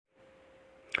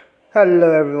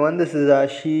Hello everyone, this is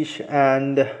Ashish,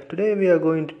 and today we are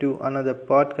going to do another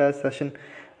podcast session.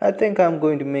 I think I'm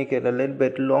going to make it a little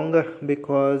bit longer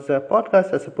because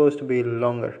podcasts are supposed to be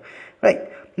longer. Right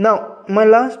now, my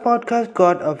last podcast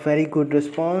got a very good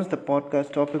response. The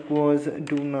podcast topic was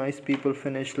Do Nice People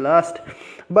Finish Last?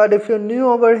 But if you're new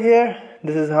over here,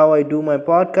 this is how I do my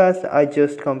podcast. I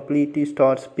just completely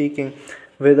start speaking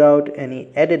without any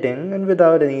editing and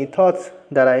without any thoughts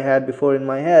that I had before in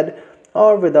my head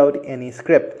or without any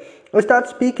script. I start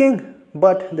speaking,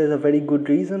 but there's a very good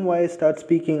reason why I start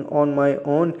speaking on my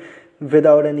own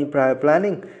without any prior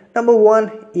planning. Number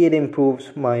one, it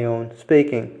improves my own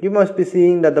speaking. You must be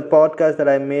seeing that the podcast that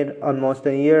I made almost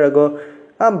a year ago,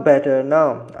 I'm better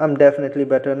now. I'm definitely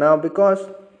better now because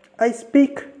I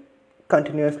speak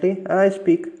continuously and I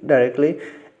speak directly.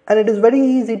 And it is very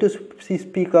easy to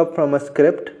speak up from a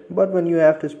script, but when you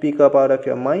have to speak up out of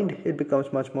your mind, it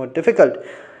becomes much more difficult.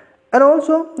 And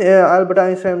also, Albert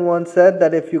Einstein once said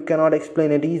that if you cannot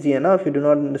explain it easy enough, you do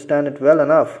not understand it well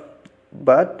enough.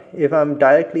 But if I'm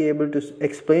directly able to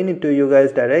explain it to you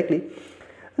guys directly,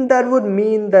 that would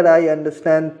mean that I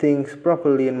understand things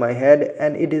properly in my head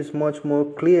and it is much more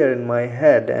clear in my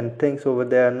head and things over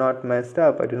there are not messed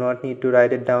up. I do not need to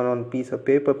write it down on a piece of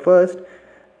paper first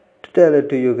to tell it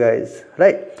to you guys,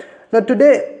 right? Now,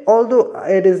 today, although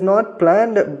it is not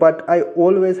planned, but I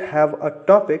always have a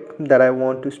topic that I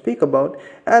want to speak about,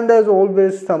 and there's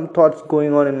always some thoughts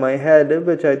going on in my head,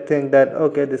 which I think that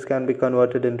okay, this can be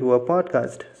converted into a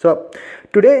podcast. So,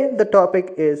 today, the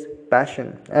topic is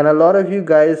passion, and a lot of you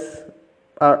guys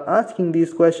are asking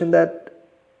these questions that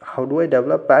how do I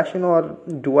develop passion, or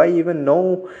do I even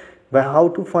know how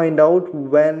to find out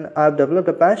when I've developed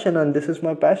a passion and this is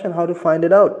my passion, how to find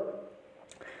it out?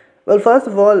 Well, first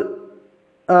of all,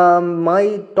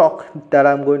 my talk that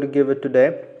I'm going to give it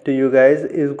today to you guys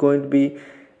is going to be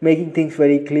making things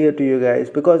very clear to you guys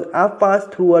because I've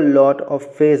passed through a lot of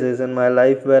phases in my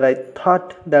life where I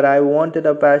thought that I wanted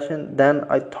a passion, then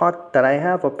I thought that I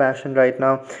have a passion right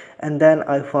now, and then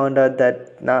I found out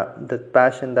that the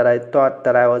passion that I thought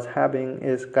that I was having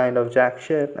is kind of jack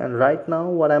shit, and right now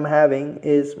what I'm having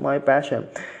is my passion.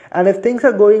 And if things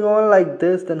are going on like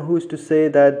this, then who's to say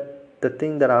that the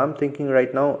thing that I'm thinking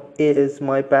right now is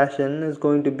my passion is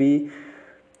going to be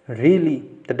really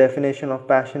the definition of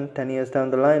passion 10 years down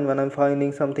the line when I'm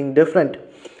finding something different.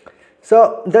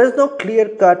 So there's no clear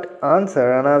cut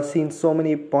answer, and I've seen so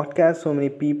many podcasts, so many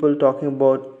people talking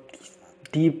about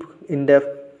deep, in depth,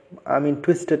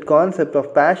 twisted concept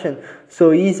of passion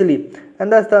so easily.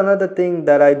 And that's the another thing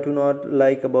that I do not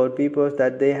like about people is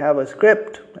that they have a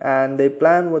script and they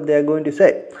plan what they are going to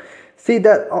say. See,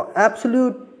 the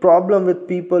absolute problem with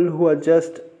people who are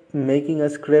just making a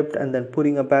script and then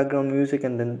putting a background music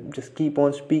and then just keep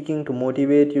on speaking to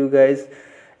motivate you guys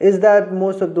is that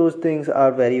most of those things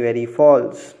are very, very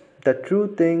false. The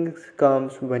true things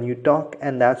comes when you talk,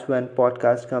 and that's when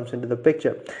podcast comes into the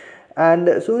picture.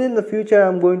 And soon in the future,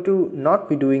 I'm going to not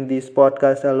be doing these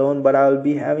podcasts alone, but I'll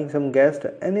be having some guests.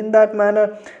 And in that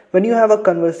manner, when you have a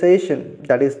conversation,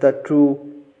 that is the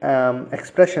true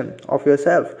expression of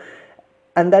yourself,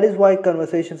 and that is why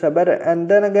conversations are better.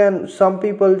 And then again, some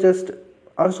people just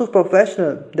are so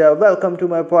professional. They are welcome to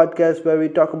my podcast where we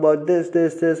talk about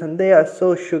this, and they are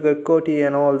so sugar coaty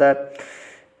and all that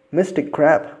mystic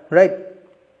crap, right?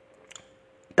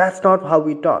 That's not how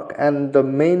we talk. And the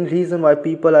main reason why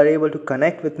people are able to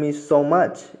connect with me so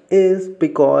much is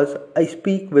because I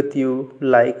speak with you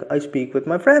like I speak with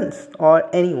my friends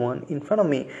or anyone in front of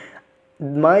me.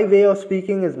 My way of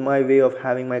speaking is my way of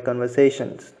having my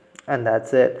conversations, and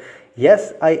that's it.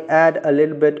 Yes, I add a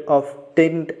little bit of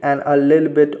tint and a little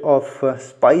bit of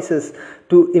spices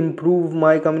to improve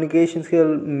my communication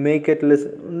skill, make it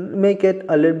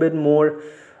a little bit more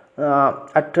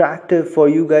attractive for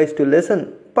you guys to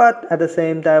listen. But at the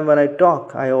same time, when I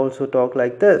talk, I also talk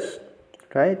like this,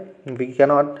 right? We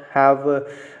cannot have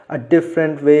a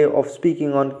different way of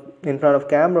speaking on in front of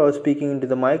camera or speaking into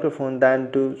the microphone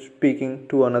than to speaking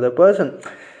to another person.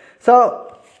 So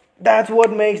that's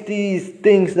what makes these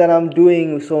things that I'm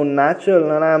doing so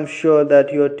natural, and I'm sure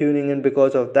that you're tuning in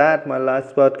because of that. My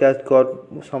last podcast got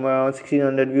somewhere around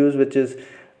 1600 views, which is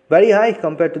very high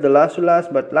compared to the last to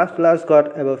last, but last to last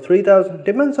got above 3000.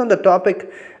 Depends on the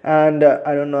topic, and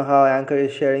I don't know how Anchor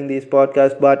is sharing these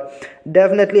podcasts, but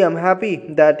definitely I'm happy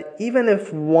that even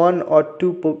if one or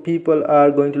two people are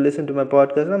going to listen to my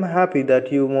podcast, I'm happy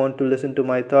that you want to listen to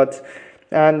my thoughts.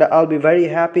 And I'll be very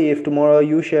happy if tomorrow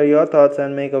you share your thoughts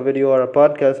and make a video or a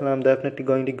podcast, and I'm definitely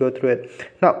going to go through it.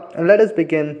 Now, let us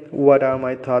begin. What are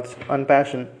my thoughts on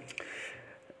passion?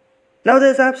 Now,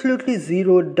 there's absolutely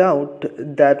zero doubt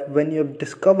that when you've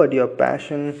discovered your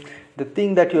passion, the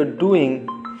thing that you're doing,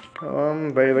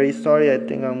 I'm very, very sorry. I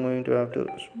think I'm going to have to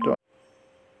stop.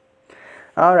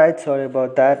 Alright, sorry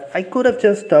about that. I could have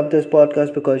just stopped this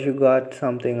podcast because you got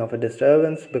something of a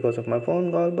disturbance because of my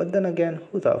phone call, but then again,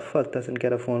 who the fuck doesn't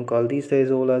get a phone call these days?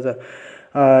 Olas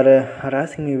are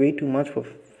harassing me way too much for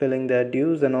filling their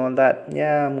dues and all that.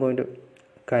 Yeah, I'm going to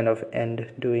kind of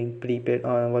end doing prepaid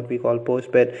on what we call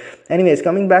postpaid. Anyways,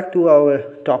 coming back to our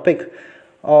topic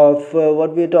of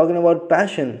what we're talking about,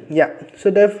 passion. Yeah,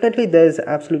 so definitely there's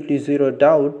absolutely zero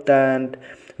doubt that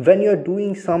when you're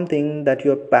doing something that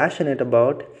you're passionate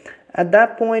about, at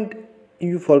that point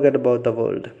you forget about the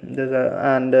world.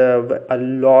 A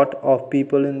lot of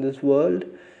people in this world,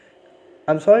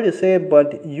 I'm sorry to say,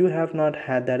 but you have not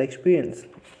had that experience.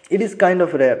 It is kind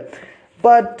of rare.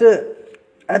 But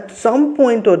at some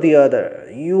point or the other,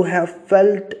 you have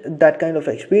felt that kind of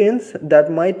experience.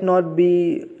 That might not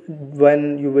be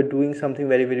when you were doing something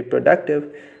very, very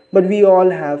productive, but we all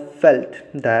have felt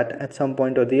that at some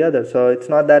point or the other. So it's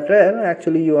not that rare.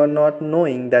 Actually, you are not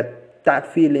knowing that that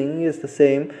feeling is the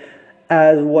same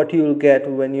as what you'll get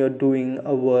when you're doing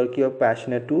a work you're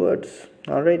passionate towards.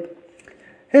 All right.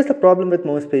 Here's the problem with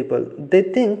most people. They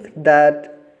think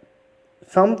that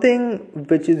something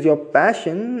which is your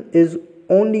passion is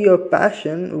only your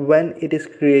passion when it is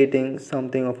creating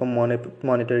something of a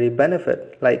monetary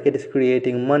benefit, like it is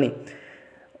creating money.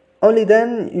 Only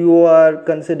then you are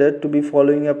considered to be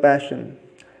following your passion.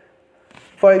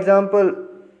 For example,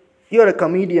 you're a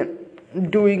comedian.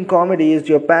 Doing comedy is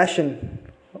your passion,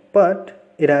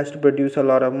 but it has to produce a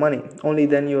lot of money. Only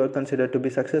then you are considered to be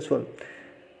successful.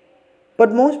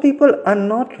 But most people are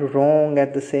not wrong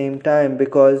at the same time,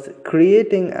 because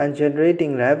creating and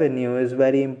generating revenue is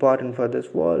very important for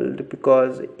this world.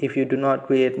 Because if you do not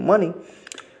create money,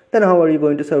 then how are you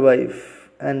going to survive?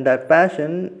 And that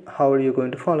passion, how are you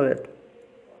going to follow it?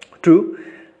 True.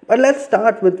 But let's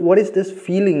start with, what is this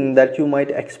feeling that you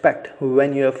might expect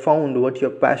when you have found what you're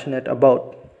passionate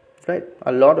about? Right?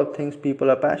 A lot of things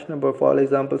people are passionate about. For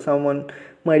example, someone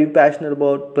might be passionate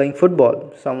about playing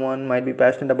football, someone might be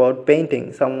passionate about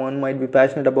painting, someone might be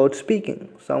passionate about speaking,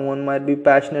 someone might be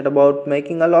passionate about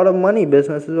making a lot of money.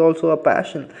 Business is also a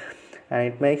passion,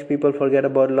 and it makes people forget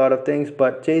about a lot of things.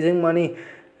 But chasing money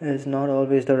is not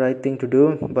always the right thing to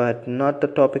do, but not the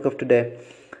topic of today.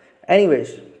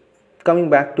 Anyways,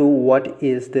 coming back to what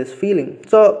is this feeling.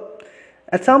 So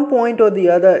at some point or the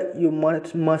other, you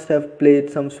must have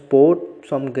played some sport,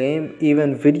 some game,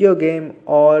 even video game,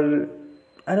 or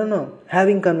I don't know,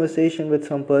 having conversation with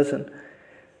some person,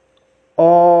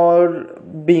 or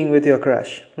being with your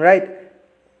crush, right?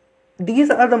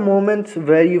 These are the moments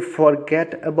where you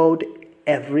forget about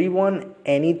everyone,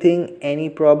 anything, any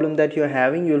problem that you're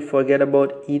having. You'll forget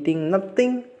about eating.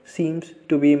 Nothing seems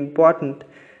to be important,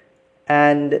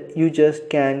 and you just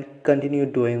can continue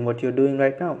doing what you're doing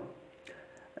right now.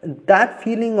 That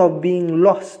feeling of being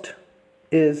lost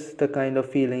is the kind of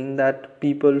feeling that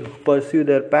people who pursue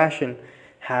their passion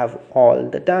have all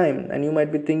the time. And you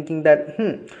might be thinking that,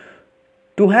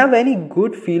 to have any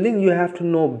good feeling, you have to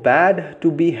know bad. To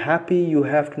be happy, you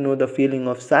have to know the feeling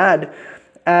of sad.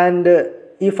 And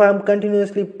if I'm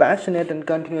continuously passionate and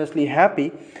continuously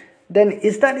happy, then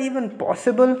is that even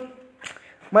possible?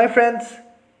 My friends,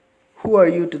 who are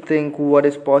you to think what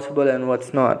is possible and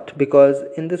what's not? Because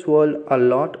in this world, a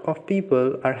lot of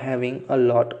people are having a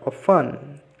lot of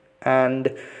fun.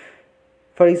 And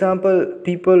for example,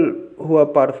 people who are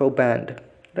part of a band,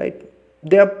 right?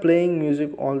 They are playing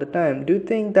music all the time. Do you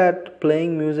think that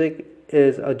playing music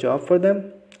is a job for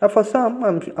them? For some,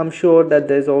 I'm sure that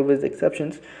there's always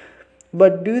exceptions.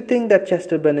 But do you think that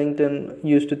Chester Bennington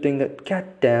used to think that, God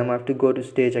damn, I have to go to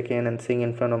stage again and sing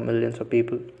in front of millions of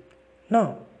people?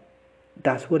 No,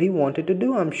 that's what he wanted to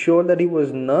do. I'm sure that he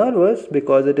was nervous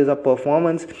because it is a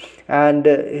performance, and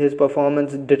his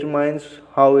performance determines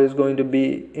how he's going to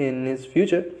be in his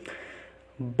future.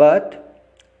 But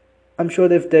I'm sure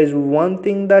that if there's one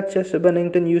thing that Chester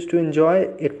Bennington used to enjoy,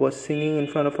 it was singing in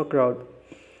front of a crowd.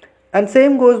 And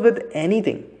same goes with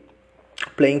anything,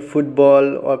 playing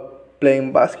football or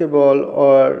playing basketball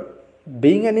or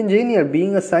being an engineer,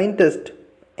 being a scientist,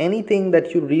 anything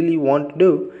that you really want to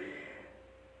do.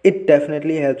 It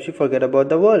definitely helps you forget about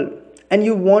the world, and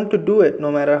you want to do it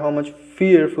no matter how much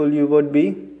fearful you would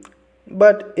be,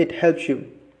 but it helps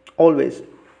you always.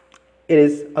 It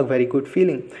is a very good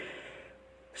feeling.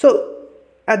 So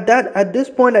at this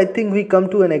point, I think we come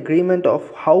to an agreement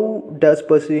of how does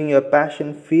pursuing your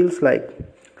passion feels like.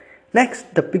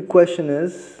 Next, the big question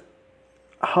is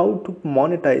how to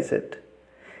monetize it.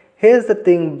 Here's the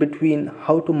thing between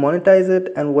how to monetize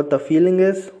it and what the feeling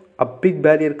is. A big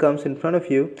barrier comes in front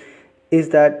of you is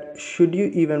that should you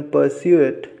even pursue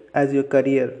it as your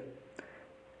career?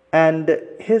 And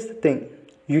here's the thing,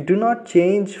 you do not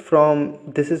change from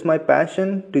this is my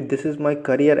passion to this is my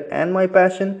career and my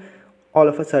passion all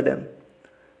of a sudden.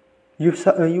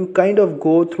 You kind of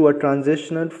go through a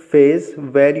transitional phase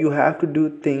where you have to do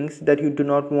things that you do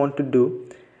not want to do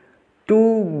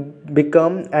to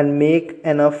become and make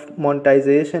enough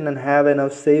monetization and have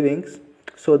enough savings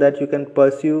so that you can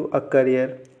pursue a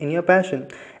career in your passion.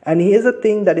 And here's a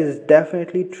thing that is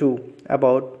definitely true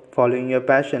about following your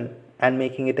passion and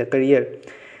making it a career,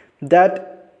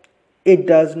 that it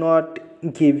does not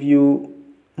give you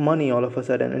money all of a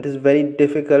sudden. It is very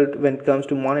difficult when it comes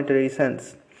to monetary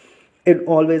sense. It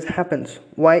always happens.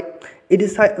 Why? It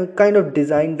is kind of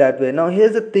designed that way. Now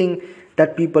here's the thing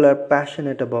that people are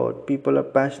passionate about. People are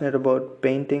passionate about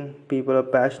painting, people are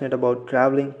passionate about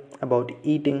traveling, about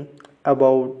eating,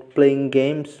 about playing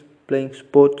games, playing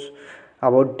sports,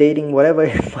 about dating, whatever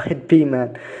it might be,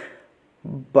 man.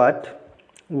 But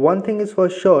one thing is for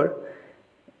sure,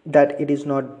 that it is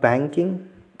not banking,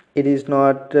 it is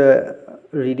not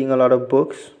reading a lot of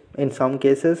books in some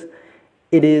cases,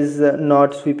 it is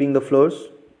not sweeping the floors,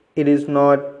 it is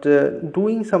not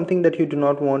doing something that you do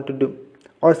not want to do,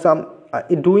 or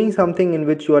doing something in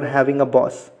which you are having a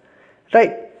boss,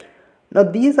 right? Now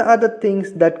these are the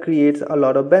things that creates a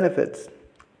lot of benefits.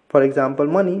 For example,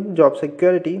 money, job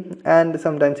security, and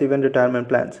sometimes even retirement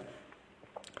plans.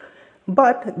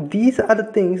 But these are the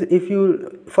things, if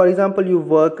you, for example, you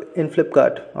work in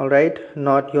Flipkart, all right,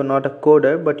 not, you're not a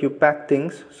coder, but you pack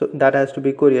things, so that has to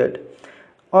be couriered.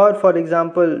 Or for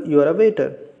example, you are a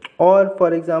waiter, or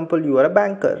for example, you are a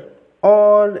banker,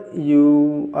 or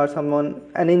you are someone,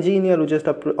 an engineer who just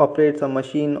operates a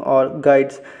machine or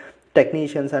guides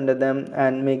technicians under them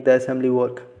and make the assembly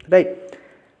work, right?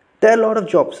 There are a lot of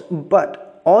jobs,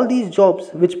 but all these jobs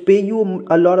which pay you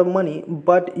a lot of money,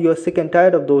 but you're sick and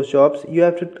tired of those jobs, you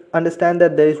have to understand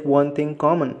that there is one thing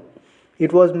common.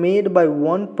 It was made by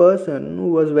one person who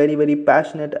was very, very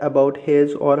passionate about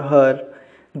his or her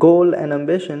goal and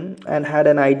ambition, and had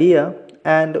an idea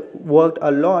and worked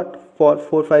a lot for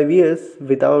 4 or 5 years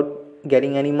without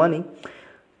getting any money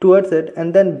towards it,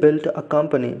 and then built a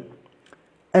company.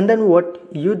 And then what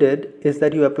you did is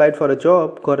that you applied for a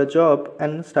job, got a job,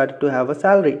 and started to have a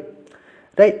salary.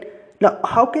 Right? Now,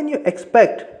 how can you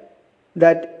expect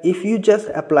that if you just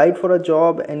applied for a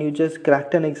job and you just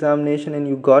cracked an examination and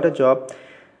you got a job,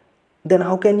 then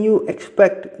how can you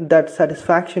expect that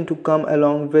satisfaction to come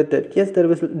along with it? Yes, there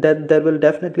will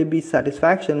definitely be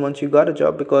satisfaction once you got a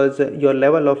job, because your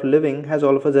level of living has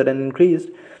all of a sudden increased,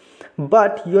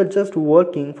 but you're just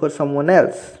working for someone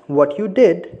else. What you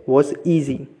did was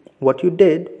easy. What you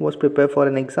did was prepare for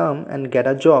an exam and get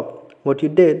a job. What you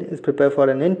did is prepare for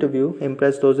an interview,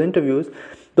 impress those interviews.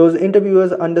 Those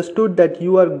interviewers understood that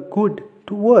you are good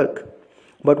to work.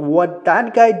 But what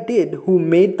that guy did, who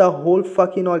made the whole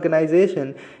fucking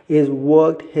organization, is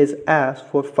worked his ass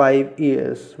for 5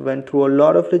 years, went through a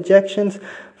lot of rejections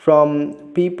from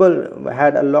people,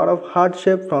 had a lot of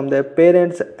hardship from their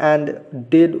parents, and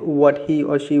did what he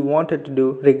or she wanted to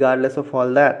do regardless of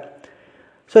all that.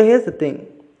 So here's the thing,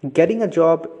 getting a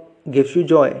job gives you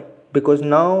joy, because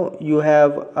now you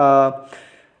have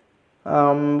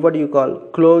what do you call,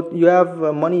 clothes, you have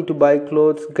money to buy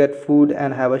clothes, get food,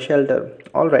 and have a shelter.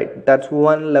 All right, that's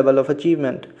one level of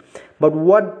achievement. But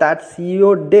what that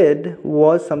CEO did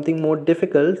was something more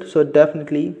difficult, so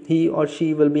definitely he or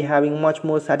she will be having much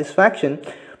more satisfaction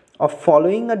of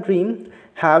following a dream,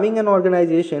 having an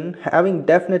organization, having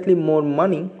definitely more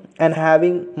money, and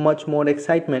having much more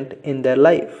excitement in their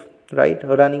life. Right?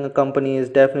 Running a company is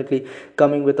definitely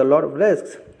coming with a lot of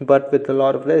risks, but with a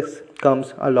lot of risks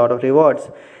comes a lot of rewards,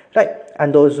 right?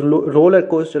 And those roller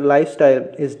coaster lifestyle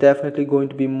is definitely going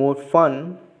to be more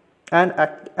fun, and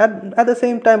at the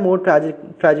same time more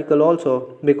tragical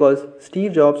also, because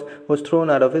Steve Jobs was thrown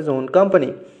out of his own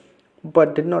company,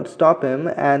 but did not stop him,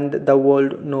 and the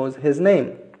world knows his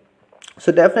name.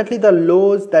 So definitely the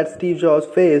lows that Steve Jobs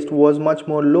faced was much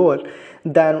more lower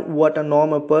than what a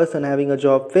normal person having a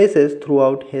job faces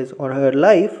throughout his or her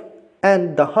life,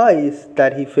 and the highs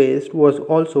that he faced was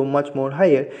also much more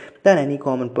higher than any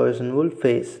common person will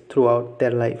face throughout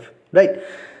their life, right?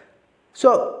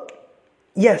 So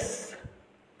yes,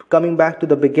 coming back to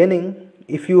the beginning,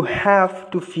 if you have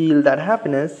to feel that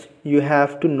happiness, you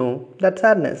have to know that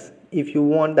sadness. If you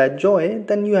want that joy,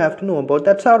 then you have to know about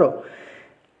that sorrow.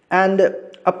 And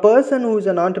a person who is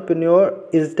an entrepreneur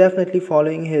is definitely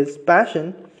following his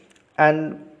passion,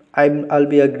 and I'll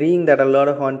be agreeing that a lot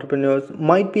of entrepreneurs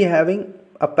might be having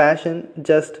a passion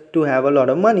just to have a lot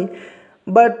of money.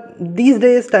 But these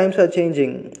days times are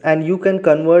changing, and you can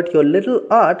convert your little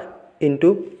art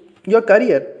into your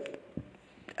career.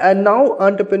 And now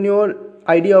entrepreneur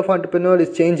idea of entrepreneur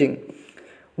is changing.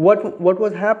 What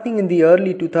was happening in the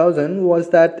early 2000 was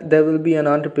that there will be an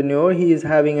entrepreneur, he is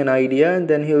having an idea, and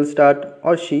then he'll start,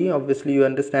 or she, obviously you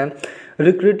understand,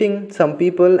 recruiting some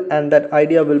people, and that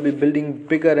idea will be building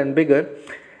bigger and bigger,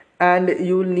 and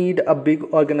you will need a big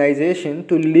organization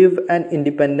to live an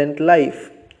independent life,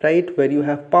 right, where you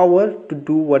have power to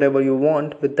do whatever you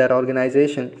want with that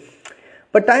organization.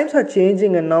 But times are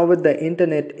changing, and now with the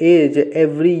internet age,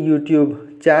 every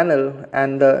YouTube channel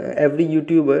and every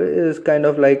YouTuber is kind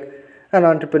of like an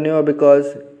entrepreneur,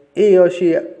 because he or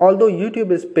she, although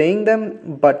YouTube is paying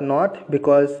them, but not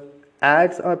because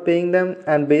ads are paying them,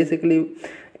 and basically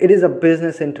it is a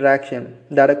business interaction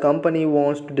that a company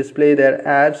wants to display their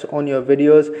ads on your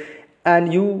videos,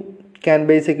 and you can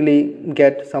basically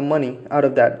get some money out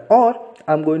of that. Or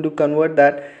I'm going to convert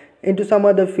that into some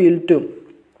other field too.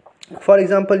 For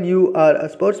example, you are a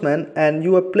sportsman and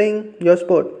you are playing your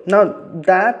sport. Now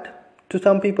that to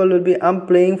some people will be, I'm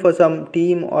playing for some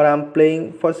team, or I'm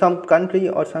playing for some country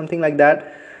or something like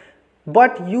that.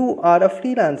 But you are a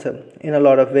freelancer in a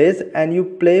lot of ways, and you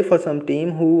play for some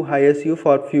team who hires you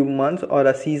for a few months or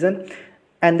a season,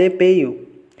 and they pay you.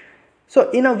 So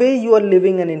in a way you are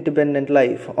living an independent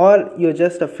life, or you're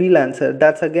just a freelancer.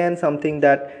 That's again something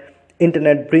that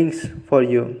internet brings for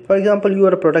you. For example, you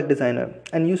are a product designer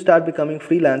and you start becoming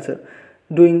freelancer,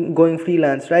 doing going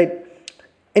freelance, right?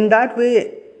 In that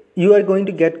way you are going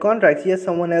to get contracts. Yes,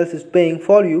 someone else is paying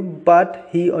for you, but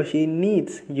he or she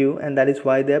needs you, and that is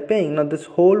why they are paying. Now this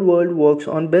whole world works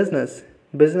on business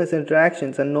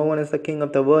interactions, and no one is the king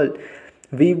of the world.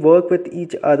 We work with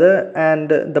each other, and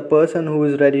the person who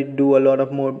is ready to do a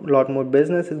lot more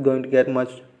business is going to get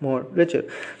much more richer.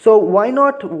 So why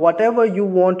not whatever you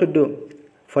want to do?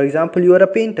 For example, you are a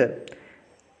painter,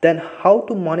 then how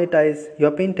to monetize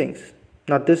your paintings?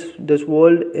 Now this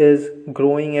world is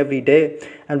growing every day,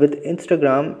 and with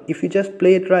Instagram, if you just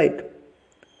play it right,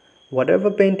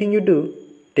 whatever painting you do,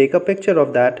 take a picture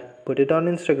of that, put it on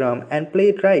Instagram and play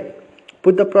it right.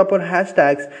 Put the proper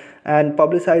hashtags and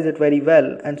publicize it very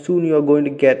well, and soon you are going to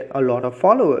get a lot of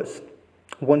followers.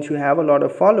 Once you have a lot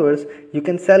of followers, you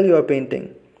can sell your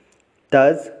painting.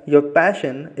 Thus, your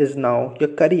passion is now your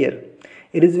career.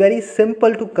 It is very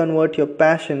simple to convert your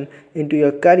passion into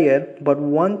your career, but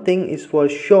one thing is for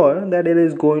sure, that it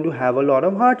is going to have a lot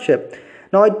of hardship.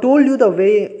 Now I told you the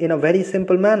way in a very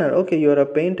simple manner. Okay, you're a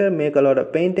painter, make a lot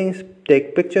of paintings,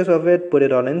 take pictures of it, put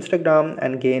it on Instagram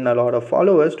and gain a lot of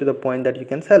followers to the point that you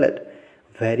can sell it.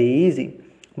 Very easy.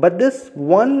 But this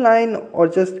one line or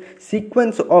just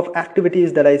sequence of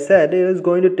activities that I said, it is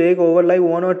going to take over like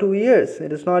 1 or 2 years.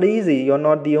 It is not easy. You're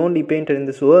not the only painter in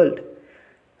this world.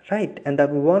 Right? And that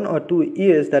 1 or 2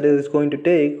 years that it is going to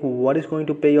take, what is going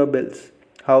to pay your bills?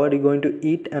 How are you going to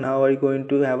eat, and how are you going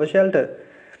to have a shelter?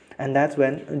 And that's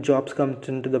when jobs comes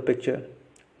into the picture.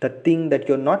 The thing that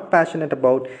you're not passionate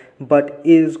about, but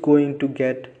is going to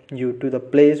get you to the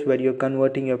place where you're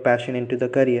converting your passion into the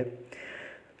career.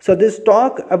 So this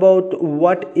talk about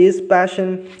what is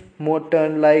passion more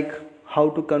turned like how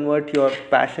to convert your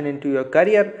passion into your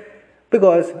career,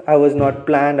 because I was not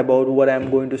planned about what I'm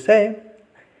going to say.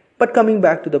 But coming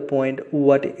back to the point,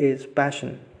 what is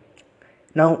passion?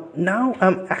 Now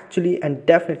I'm actually and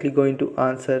definitely going to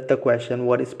answer the question,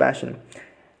 what is passion?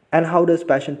 And how does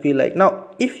passion feel like? Now,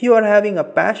 if you are having a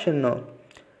passion now,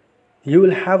 you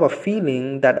will have a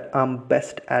feeling that I'm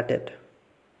best at it.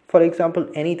 For example,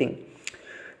 anything.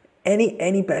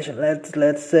 Any passion.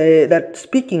 Let's say that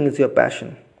speaking is your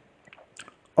passion.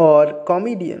 Or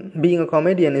being a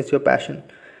comedian is your passion.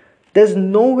 There's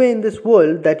no way in this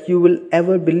world that you will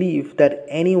ever believe that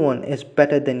anyone is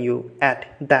better than you at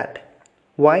that.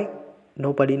 Why?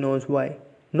 Nobody knows why.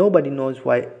 Nobody knows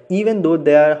why. Even though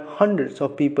there are hundreds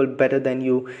of people better than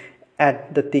you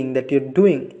at the thing that you're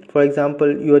doing. For example,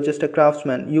 you are just a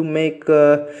craftsman. You make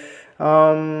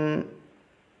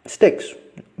sticks,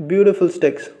 beautiful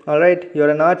sticks. Alright, you're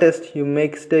an artist. You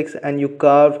make sticks and you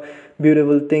carve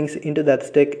beautiful things into that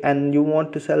stick, and you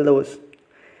want to sell those.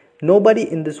 Nobody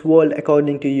in this world,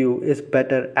 according to you, is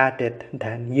better at it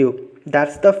than you.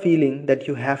 That's the feeling that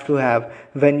you have to have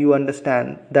when you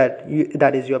understand that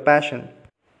that is your passion.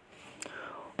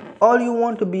 Or you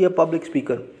want to be a public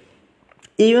speaker.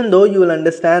 Even though you will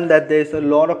understand that there's a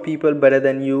lot of people better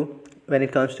than you when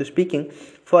it comes to speaking.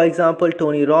 For example,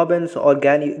 Tony Robbins or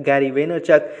Gary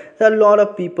Vaynerchuk. There are a lot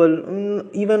of people,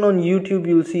 even on YouTube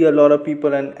you'll see a lot of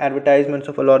people and advertisements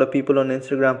of a lot of people on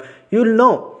Instagram. You'll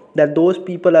know that those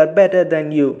people are better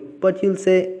than you. but you'll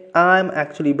say I'm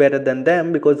actually better than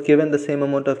them because given the same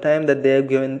amount of time that they're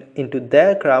given into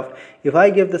their craft, if I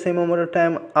give the same amount of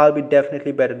time, I'll be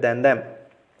definitely better than them.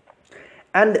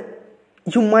 And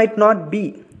you might not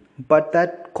be, but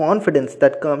that confidence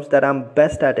that comes that I'm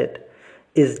best at it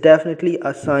is definitely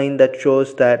a sign that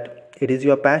shows that it is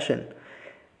your passion.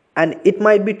 And it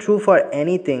might be true for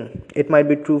anything. It might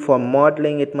be true for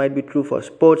modeling, it might be true for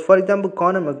sports. For example,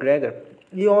 Conor McGregor,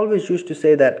 he always used to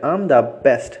say that I'm the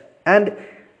best. And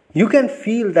you can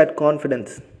feel that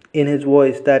confidence in his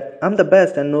voice that I'm the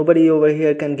best and nobody over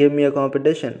here can give me a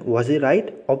competition. Was he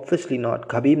right? Obviously not.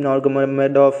 Khabib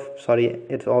Nurmagomedov, sorry,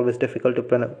 it's always difficult to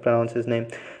pronounce his name.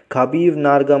 Khabib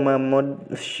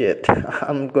Nurmagomedov, shit,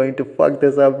 I'm going to fuck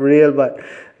this up real bad.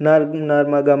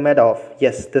 Nurmagomedov,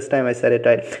 yes, this time I said it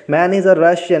right. Man, he's a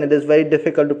Russian, it is very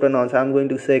difficult to pronounce. I'm going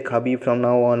to say Khabib from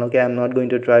now on, okay? I'm not going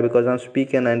to try because I'm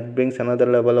speaking and it brings another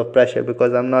level of pressure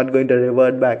because I'm not going to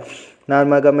revert back.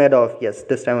 Nurmagomedov, yes,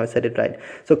 this time I said it right.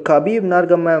 So Khabib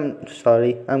Nurmagomedov,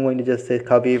 sorry, I'm going to just say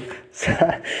Khabib.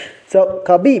 So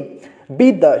Khabib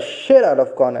beat the shit out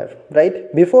of Conor,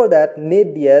 right? Before that,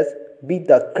 Nate Diaz beat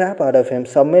the crap out of him,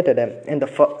 submitted him in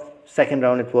the second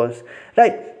round it was,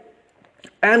 right?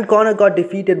 And Conor got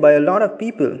defeated by a lot of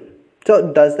people.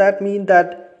 So does that mean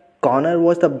that Conor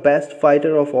was the best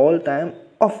fighter of all time?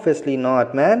 Obviously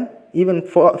not, man. Even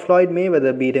Floyd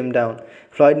Mayweather beat him down.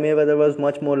 Floyd Mayweather was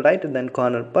much more lighter than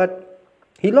Conor, but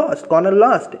he lost. Conor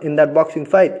lost in that boxing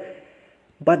fight.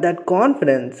 But that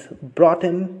confidence brought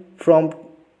him from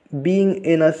being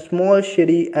in a small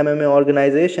shitty MMA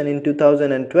organization in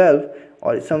 2012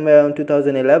 or somewhere around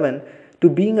 2011 to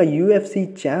being a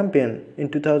UFC champion in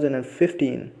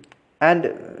 2015.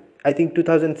 And I think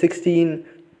 2016,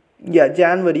 yeah,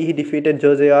 January, he defeated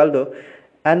Jose Aldo.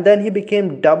 And then he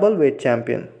became double weight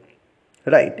champion.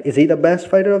 Right. Is he the best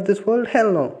fighter of this world?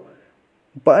 Hell no.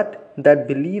 But that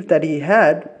belief that he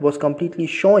had was completely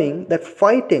showing that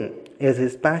fighting is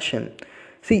his passion.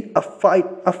 See, a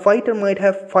fighter might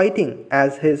have fighting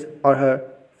as his or her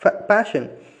passion.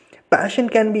 Passion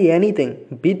can be anything.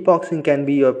 Beatboxing can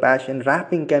be your passion,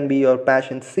 rapping can be your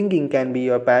passion, singing can be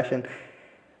your passion.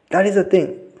 That is the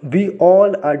thing. We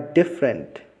all are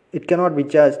different. It cannot be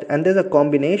judged. And there's a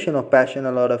combination of passion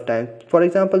a lot of times. For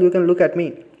example, you can look at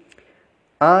me.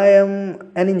 I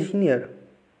am an engineer,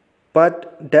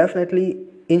 but definitely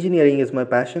engineering is my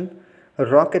passion.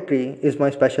 Rocketry is my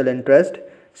special interest.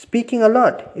 Speaking a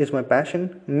lot is my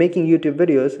passion. Making YouTube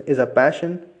videos is a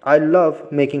passion. I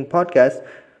love making podcasts.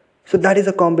 So that is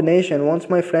a combination. Once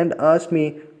my friend asked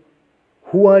me,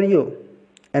 who are you?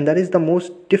 And that is the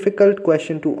most difficult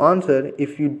question to answer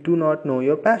if you do not know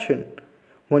your passion.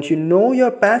 Once you know your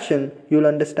passion, you'll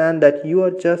understand that you are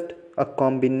just a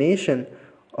combination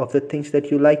of the things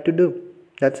that you like to do.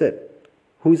 That's it.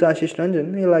 Who's Ashish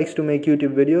Ranjan? He likes to make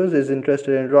YouTube videos, is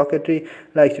interested in rocketry,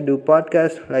 likes to do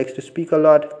podcasts, likes to speak a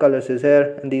lot, colors his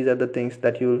hair, and these are the things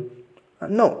that you'll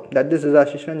know that this is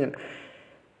Ashish Ranjan.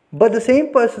 But the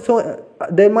same person, so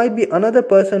there might be another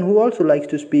person who also likes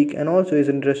to speak and also is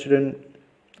interested in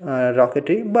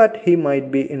rocketry, but he might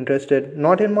be interested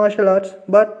not in martial arts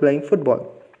but playing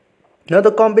football. Now,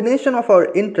 the combination of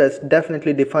our interests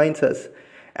definitely defines us,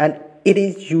 and it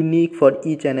is unique for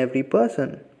each and every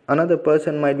person. Another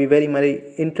person might be very,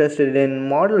 very interested in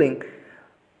modeling.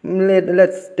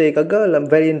 Let's take a girl, I'm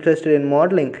very interested in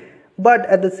modeling, but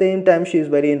at the same time she is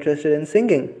very interested in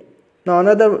singing. Now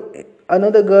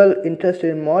another girl interested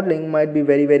in modeling might be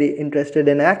very, very interested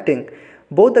in acting.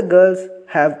 Both the girls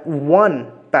have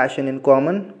one passion in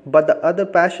common, but the other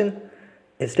passion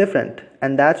is different,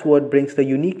 and that's what brings the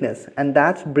uniqueness, and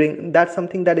that's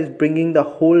something that is bringing the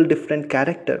whole different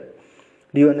character.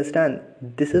 Do you understand?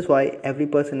 This is why every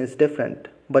person is different,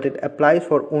 but it applies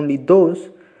for only those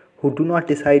who do not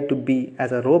decide to be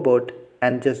as a robot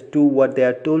and just do what they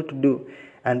are told to do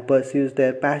and pursues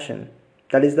their passion.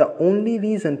 That is the only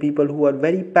reason people who are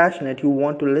very passionate, you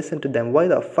want to listen to them. Why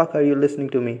the fuck are you listening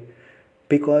to me?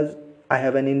 Because I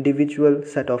have an individual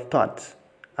set of thoughts.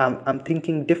 I'm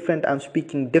thinking different, I'm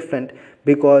speaking different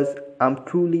because I'm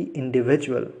truly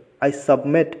individual. I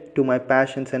submit to my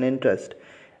passions and interests,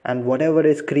 and whatever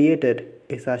is created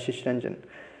is Ashish Ranjan.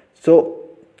 So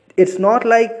it's not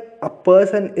like a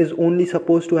person is only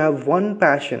supposed to have one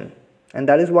passion, and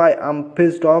that is why I'm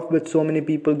pissed off with so many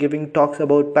people giving talks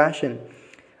about passion.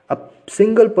 A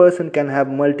single person can have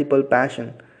multiple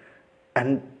passion,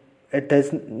 and it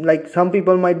is like some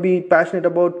people might be passionate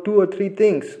about two or three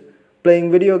things,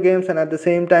 playing video games and at the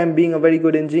same time being a very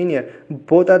good engineer.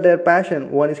 Both are their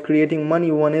passion. One is creating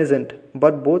money, one isn't,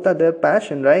 but both are their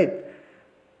passion, right?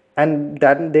 And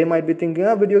that they might be thinking,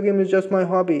 video game is just my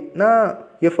hobby. Nah,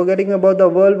 you're forgetting about the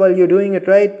world while you're doing it,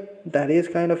 right? That is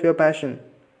kind of your passion,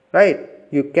 right?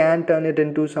 You can turn it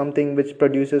into something which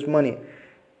produces money.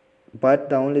 But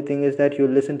the only thing is that you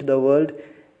listen to the world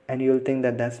and you'll think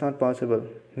that that's not possible.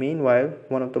 Meanwhile,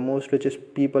 one of the most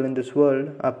richest people in this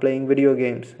world are playing video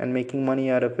games and making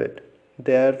money out of it.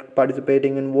 They're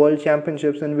participating in world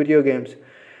championships in video games.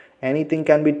 Anything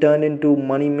can be turned into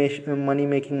money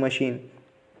making machine.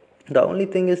 The only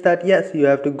thing is that yes, you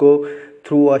have to go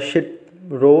through a shit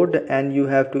road and you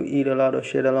have to eat a lot of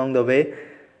shit along the way,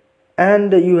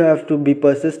 and you have to be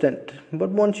persistent.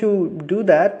 But once you do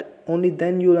that, only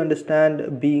then you'll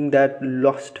understand being that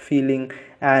lost feeling,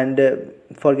 and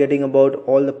forgetting about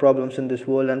all the problems in this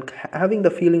world and having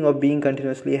the feeling of being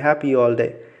continuously happy all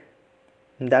day.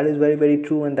 That is very, very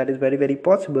true, and that is very, very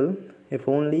possible if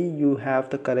only you have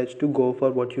the courage to go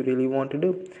for what you really want to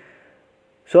do.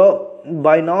 So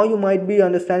by now you might be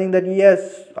understanding that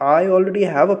yes, I already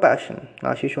have a passion.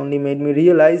 Ashish only made me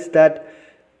realize that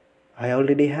I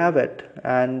already have it,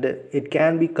 and it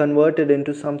can be converted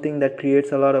into something that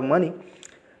creates a lot of money.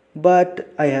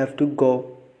 But I have to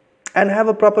go and have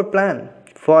a proper plan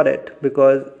for it,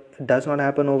 because it does not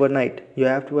happen overnight. You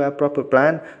have to have proper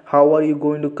plan. How are you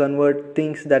going to convert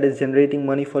things that is generating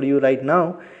money for you right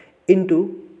now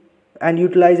into, and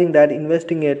utilizing that,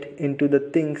 investing it into the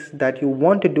things that you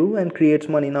want to do and creates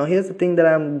money. Now here's the thing that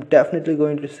I'm definitely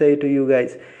going to say to you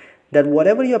guys, that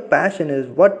whatever your passion is,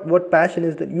 what passion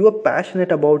is, that you are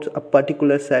passionate about a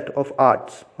particular set of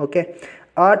arts. Okay,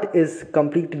 art is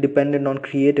completely dependent on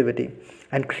creativity,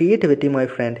 and creativity, my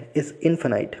friend, is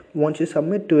infinite once you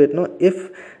submit to it. No,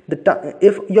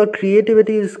 if your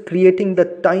creativity is creating the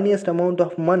tiniest amount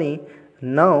of money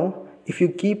now, if you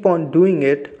keep on doing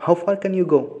it, how far can you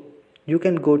go? You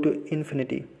can go to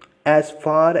infinity, as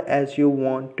far as you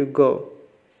want to go,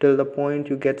 till the point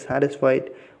you get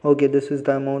satisfied. Okay, this is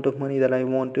the amount of money that I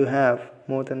want to have.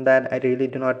 More than that, I really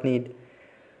do not need.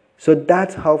 So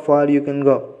that's how far you can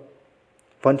go.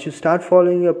 Once you start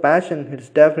following your passion, it's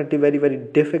definitely very, very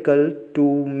difficult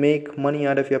to make money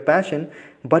out of your passion,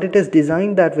 but it is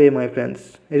designed that way, my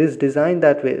friends. It is designed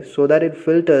that way so that it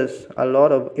filters a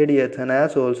lot of idiots and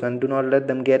assholes, and do not let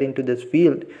them get into this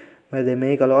field where they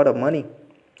make a lot of money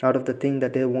out of the thing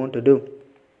that they want to do.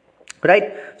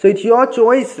 Right? So it's your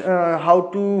choice how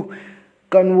to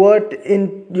convert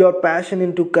in your passion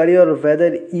into career, or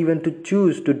whether even to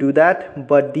choose to do that.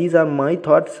 But these are my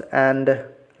thoughts, and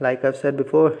like I've said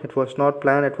before, it was not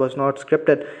planned, it was not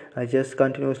scripted. I just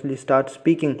continuously start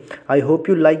speaking. I hope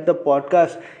you liked the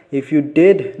podcast. If you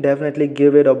did, definitely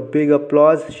give it a big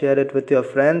applause, share it with your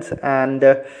friends, and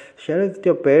share it with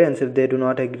your parents if they do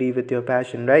not agree with your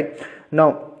passion. Right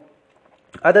now,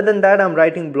 other than that, I'm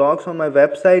writing blogs on my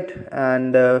website,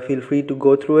 and feel free to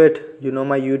go through it. You know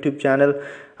my YouTube channel,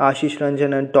 Ashish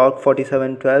Ranjan and Talk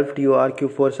 4712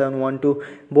 TORQ4712.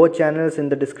 Both channels in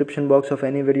the description box of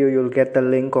any video. You'll get the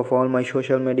link of all my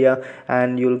social media,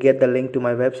 and you'll get the link to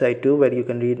my website too, where you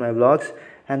can read my blogs.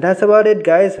 And that's about it,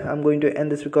 guys. I'm going to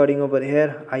end this recording over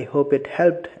here. I hope it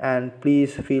helped, and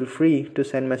please feel free to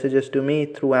send messages to me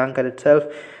through Anchor itself.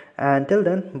 And till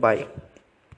then, bye.